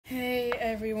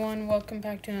everyone, welcome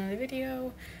back to another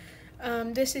video.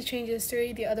 This is Changes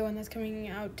 3. The other one that's coming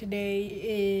out today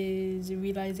is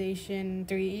Realization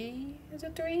 3. Is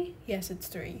it 3? Yes, it's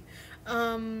 3.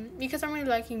 Because I'm really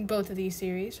liking both of these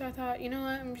series, so I thought, you know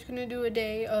what, I'm just gonna do a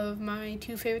day of my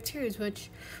two favorite series, which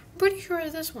I'm pretty sure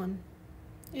is this one.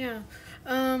 Yeah.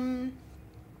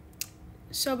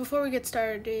 So before we get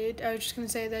started, I was just gonna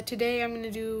say that today I'm gonna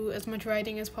do as much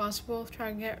writing as possible, try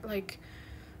and get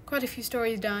quite a few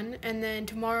stories done, and then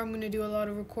tomorrow I'm going to do a lot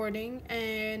of recording,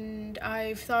 and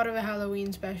I've thought of a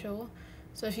Halloween special,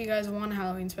 so if you guys want a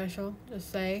Halloween special,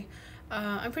 just say.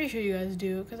 I'm pretty sure you guys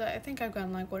do, because I think I've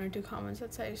gotten one or two comments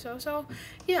that say so. So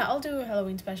yeah, I'll do a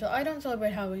Halloween special. I don't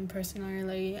celebrate Halloween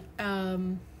personally,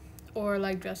 or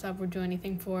dress up or do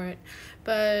anything for it,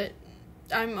 but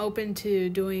I'm open to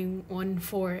doing one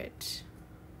for it,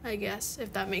 I guess,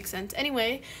 if that makes sense.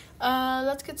 Anyway,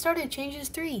 let's get started. Changes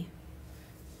 3.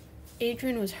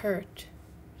 Adrian was hurt.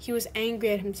 He was angry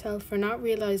at himself for not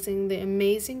realizing the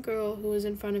amazing girl who was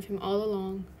in front of him all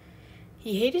along.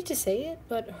 He hated to say it,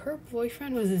 but her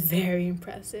boyfriend was very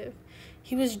impressive.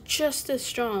 He was just as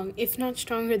strong, if not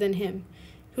stronger than him.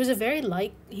 He was very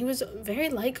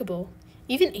likable.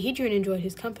 Even Adrian enjoyed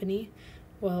his company.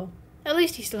 Well, at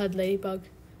least he still had Ladybug.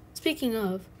 Speaking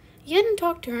of, he hadn't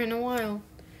talked to her in a while.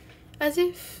 As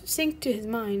if synced to his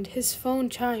mind, his phone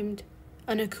chimed.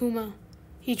 An Akuma.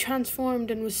 He transformed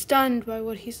and was stunned by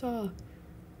what he saw.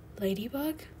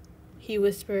 Ladybug? He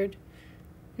whispered.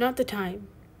 Not the time.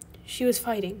 She was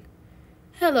fighting.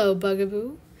 Hello,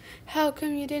 Bugaboo. How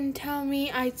come you didn't tell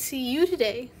me I'd see you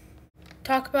today?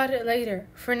 Talk about it later.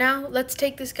 For now, let's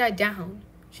take this guy down,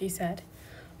 she said.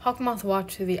 Hawkmoth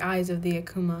watched through the eyes of the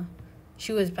Akuma.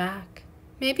 She was back.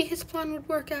 Maybe his plan would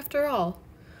work after all.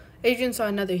 Adrian saw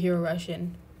another hero rush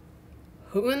in.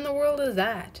 Who in the world is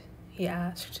that? He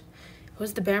asked. It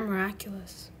was the bear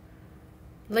Miraculous.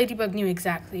 Ladybug knew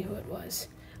exactly who it was.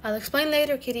 I'll explain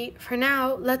later, kitty. For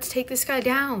now, let's take this guy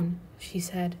down, she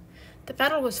said. The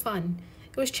battle was fun.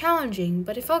 It was challenging,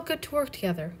 but it felt good to work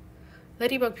together.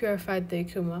 Ladybug purified the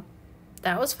Akuma.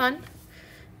 That was fun.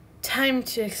 Time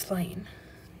to explain.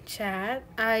 Chat,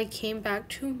 I came back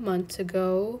 2 months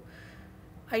ago.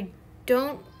 I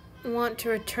don't want to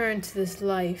return to this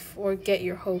life or get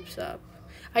your hopes up.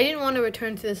 I didn't want to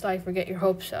return to this life or get your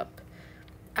hopes up.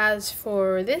 As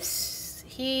for this,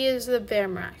 he is the bear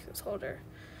Miraculous holder.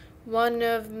 One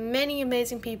of many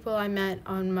amazing people I met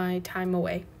on my time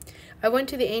away. I went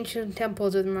to the ancient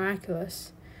temples of the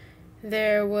Miraculous.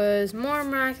 There was more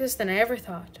Miraculous than I ever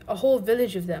thought. A whole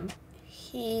village of them.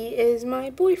 He is my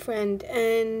boyfriend,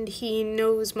 and he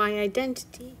knows my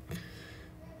identity.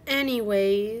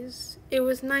 Anyways, it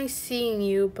was nice seeing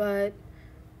you, but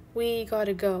we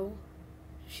gotta go.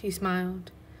 She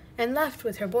smiled, and left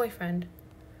with her boyfriend.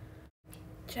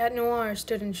 Noir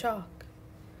stood in shock.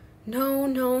 No.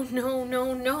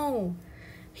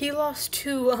 He lost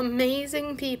 2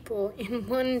 amazing people in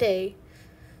one day.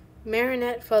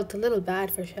 Marinette felt a little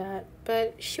bad for Chat,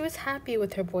 but she was happy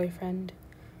with her boyfriend.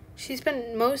 She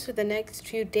spent most of the next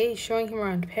few days showing him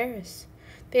around Paris.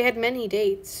 They had many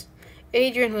dates.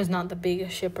 Adrian was not the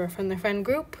biggest shipper from the friend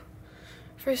group.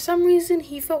 For some reason,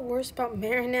 he felt worse about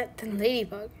Marinette than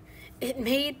Ladybug. It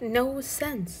made no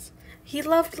sense. He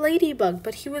loved Ladybug,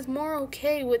 but he was more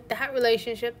okay with that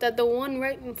relationship than the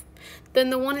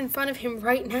one in front of him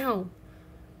right now.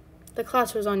 The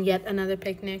class was on yet another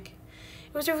picnic.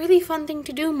 It was a really fun thing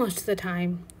to do most of the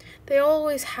time. They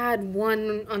always had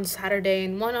one on Saturday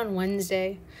and one on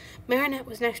Wednesday. Marinette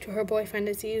was next to her boyfriend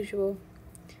as usual.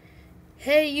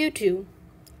 Hey, you two.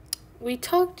 We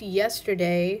talked about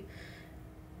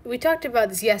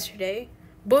this yesterday.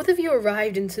 Both of you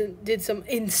arrived and did some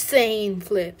insane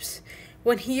flips.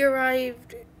 When he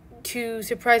arrived to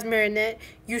surprise Marinette,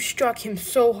 you struck him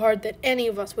so hard that any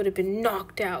of us would have been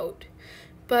knocked out.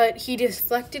 But he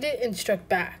deflected it and struck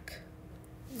back.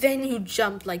 Then you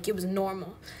jumped like it was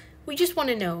normal. We just want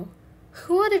to know,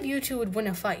 who out of you two would win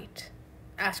a fight?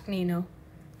 Asked Nino.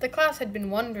 The class had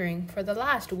been wondering for the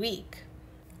last week.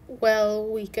 Well,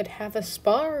 we could have a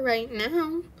spar right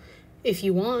now, if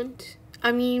you want.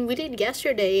 I mean, we did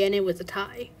yesterday and it was a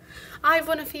tie. I've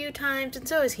won a few times and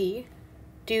so has he.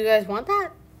 Do you guys want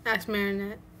that? Asked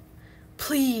Marinette.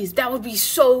 Please, that would be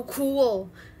so cool,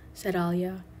 said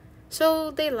Alia. So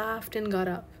they laughed and got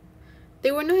up.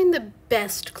 They were not in the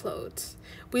best clothes.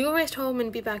 We will race home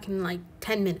and be back in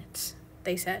 10 minutes,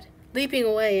 they said, leaping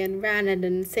away and ran at an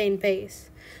insane pace.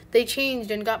 They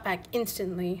changed and got back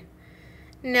instantly.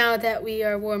 Now that we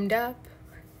are warmed up,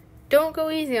 don't go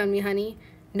easy on me, honey.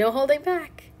 No holding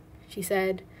back, she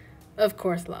said. Of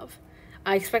course, love.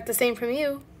 I expect the same from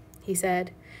you, he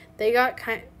said. They got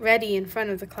ready in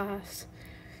front of the class.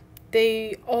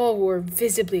 They all were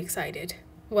visibly excited.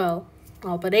 Well,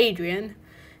 all but Adrian.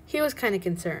 He was kind of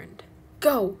concerned.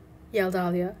 "Go!" yelled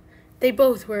Alia. They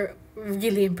both were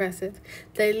really impressive.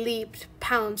 They leaped,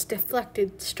 pounced,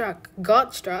 deflected, struck,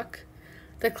 got struck.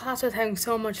 The class was having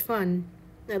so much fun.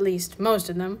 At least, most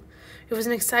of them. It was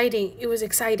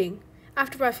exciting.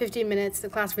 After about 15 minutes, the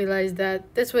class realized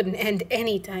that this wouldn't end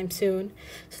anytime soon.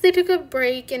 So they took a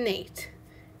break and ate.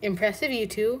 "Impressive, you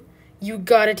two. You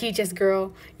gotta teach us,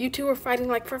 girl. You two were fighting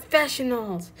like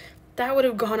professionals. That would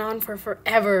have gone on for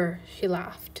forever," she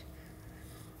laughed.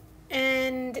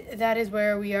 And that is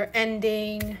where we are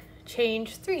ending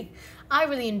Change 3. I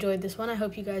really enjoyed this one. I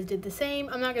hope you guys did the same.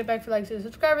 I'm not going to beg for likes or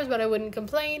subscribers, but I wouldn't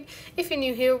complain. If you're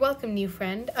new here, welcome, new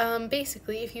friend.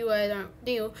 Basically, if you guys aren't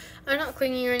new, I'm not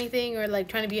clinging or anything or like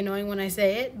trying to be annoying when I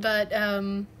say it, but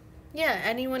yeah,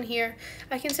 anyone here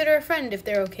I consider a friend if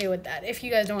they're okay with that. If you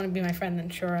guys don't want to be my friend, then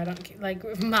sure, I don't like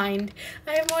mind.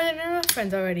 I have more than enough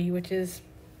friends already, which is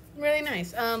really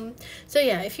nice. So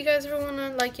yeah, if you guys ever want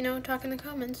to like, you know, talk in the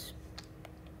comments,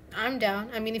 I'm down.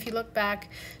 I mean, if you look back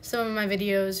some of my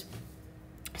videos,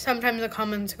 sometimes the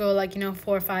comments go like, you know,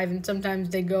 4 or 5, and sometimes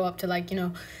they go up to like, you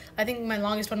know, I think my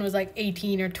longest one was like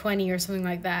 18 or 20 or something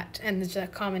like that, and it's just a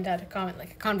comment out of comment,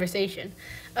 like a conversation.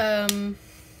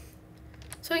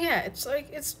 So yeah, it's like,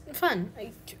 it's fun,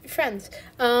 like friends.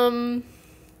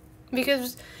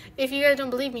 Because if you guys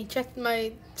don't believe me, check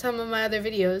some of my other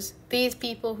videos. These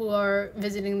people who are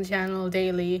visiting the channel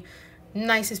daily,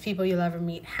 nicest people you'll ever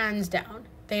meet, hands down.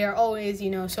 They are always, you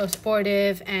know, so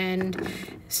supportive, and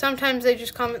sometimes they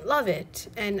just comment, "Love it,"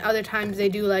 and other times they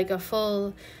do like a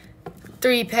full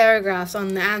 3 paragraphs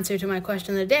on the answer to my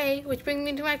question of the day, which brings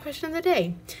me to my question of the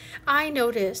day. I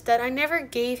noticed that I never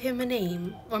gave him a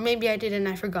name, or maybe I did and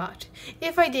I forgot.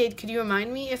 If I did, could you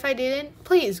remind me? If I didn't,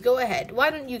 please go ahead.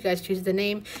 Why don't you guys choose the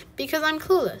name? Because I'm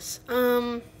clueless.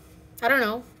 I don't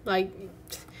know, like,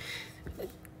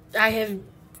 I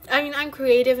mean, I'm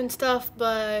creative and stuff,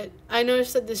 but I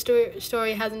noticed that the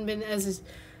story hasn't been as,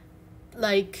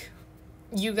 like,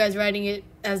 you guys writing it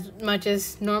as much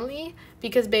as normally,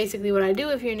 because basically what I do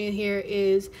if you're new here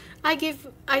is I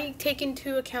take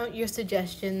into account your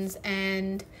suggestions,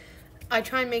 and I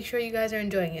try and make sure you guys are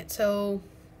enjoying it. So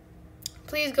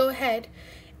please go ahead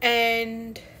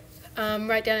and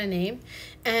write down a name,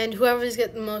 and whoever's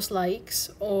get the most likes,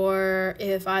 or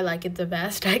if I like it the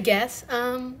best, I guess,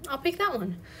 I'll pick that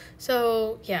one.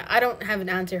 So yeah, I don't have an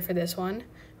answer for this one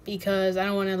because I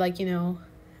don't want to, like, you know,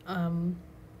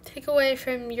 take away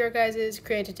from your guys'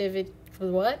 creativity,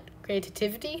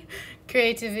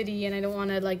 and I don't want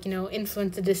to, like, you know,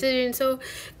 influence the decision. So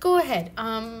go ahead.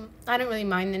 I don't really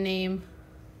mind the name,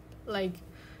 like,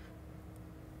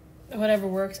 whatever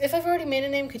works. If I've already made a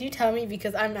name, could you tell me?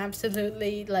 Because I'm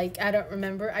absolutely, like, I don't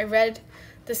remember. I read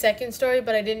the second story,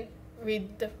 but I didn't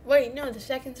read the, wait, no, the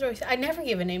second story. I never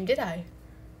gave a name, did I?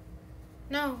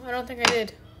 No, I don't think I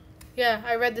did. Yeah,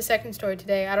 I read the second story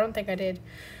today. I don't think I did.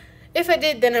 If I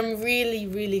did, then I'm really,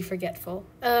 really forgetful.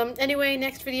 Anyway,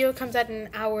 next video comes out in an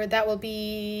hour. That will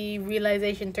be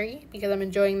Realization 3, because I'm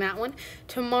enjoying that one.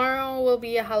 Tomorrow will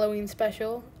be a Halloween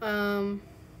special,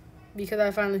 because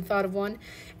I finally thought of one.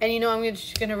 And, you know, I'm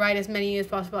just going to write as many as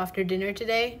possible after dinner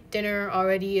today. Dinner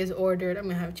already is ordered. I'm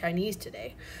going to have Chinese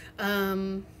today.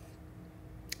 Yeah,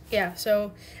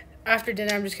 so after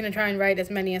dinner, I'm just going to try and write as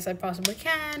many as I possibly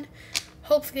can.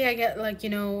 Hopefully I get, like, you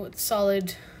know,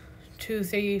 solid 2,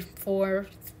 3, 4,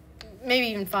 maybe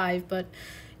even 5. But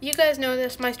you guys know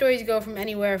this. My stories go from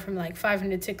anywhere from, like,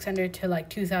 500, 600 to, like,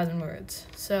 2,000 words.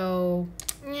 So,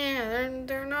 yeah,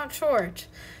 they're not short.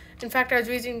 In fact, I was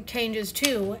reading changes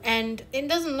too, and it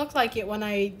doesn't look like it when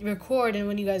I record and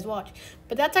when you guys watch,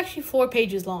 but that's actually 4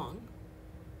 pages long.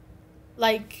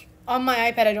 Like, on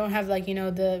my iPad, I don't have, like, you know,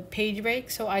 the page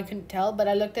break, so I couldn't tell, but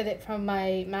I looked at it from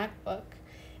my MacBook,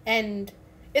 and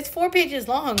it's 4 pages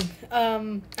long.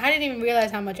 I didn't even realize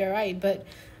how much I write, but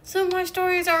some of my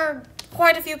stories are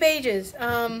quite a few pages.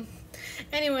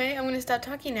 Anyway, I'm going to stop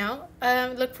talking now.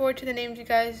 Look forward to the names you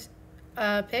guys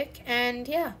pick, and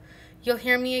yeah. You'll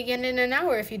hear me again in an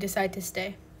hour if you decide to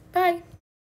stay. Bye.